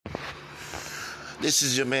This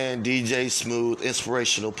is your man DJ Smooth,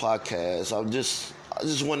 Inspirational Podcast. I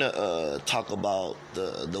just want to talk about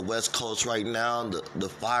the West Coast right now, the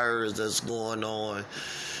fires that's going on.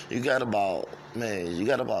 You got about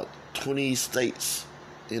 20 states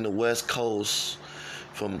in the West Coast,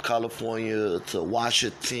 from California to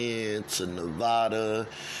Washington to Nevada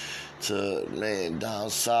to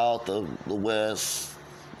down south of the West.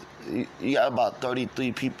 You got about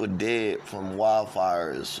 33 people dead from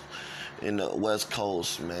wildfires in the West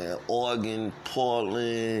Coast, man. Oregon,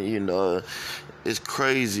 Portland, it's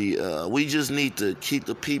crazy. We just need to keep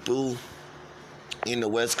the people in the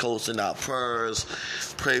West Coast in our prayers.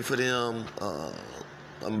 Pray for them.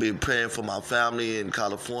 I'm be praying for my family in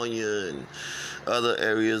California and other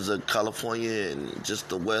areas of California and just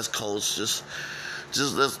the West Coast.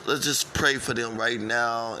 Let's just pray for them right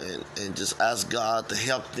now and just ask God to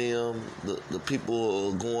help them. The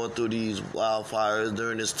people who are going through these wildfires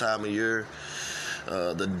during this time of year.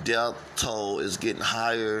 The death toll is getting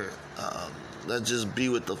higher. Let's just be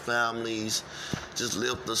with the families. Just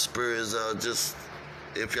lift the spirits up. Just,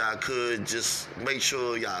 if y'all could, just make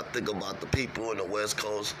sure y'all think about the people in the West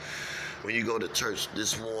Coast. When you go to church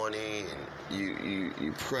this morning,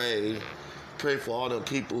 you pray. Pray for all the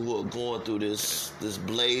people who are going through this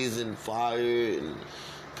blazing fire, and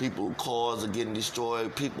people's cars are getting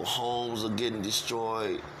destroyed, people's homes are getting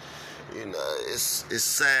destroyed. It's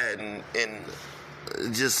sad, and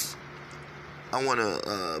just I want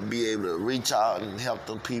to be able to reach out and help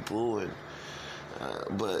them people,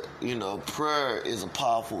 but prayer is a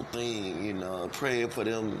powerful thing. Praying for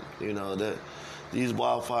them, that these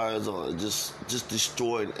wildfires are just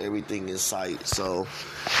destroying everything in sight. So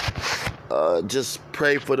just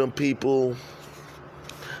pray for them people.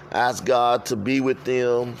 Ask God to be with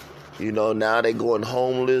them. Now they're going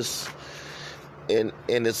homeless. And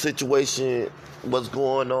the situation, what's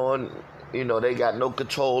going on, they got no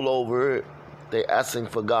control over it. They asking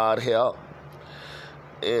for God help.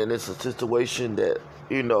 And it's a situation that,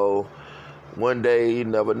 one day, you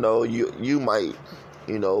never know, you might,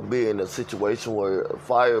 be in a situation where a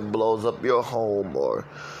fire blows up your home, or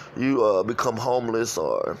you become homeless,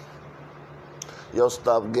 or your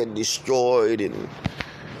stuff get destroyed, and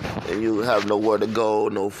you have nowhere to go,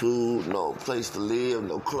 no food, no place to live,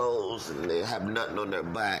 no clothes, and they have nothing on their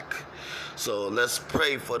back. So let's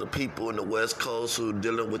pray for the people in the West Coast who are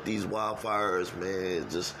dealing with these wildfires, man.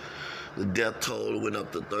 Just the death toll went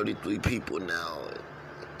up to 33 people now.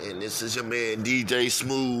 And this is your man DJ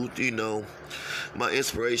Smooth, my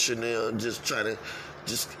inspiration there. Just trying to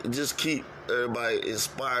just keep everybody,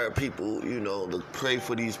 inspire people, to pray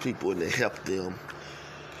for these people and to help them.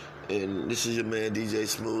 And this is your man DJ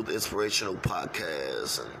Smooth, Inspirational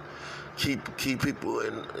Podcast. And keep people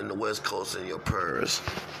in the West Coast in your prayers.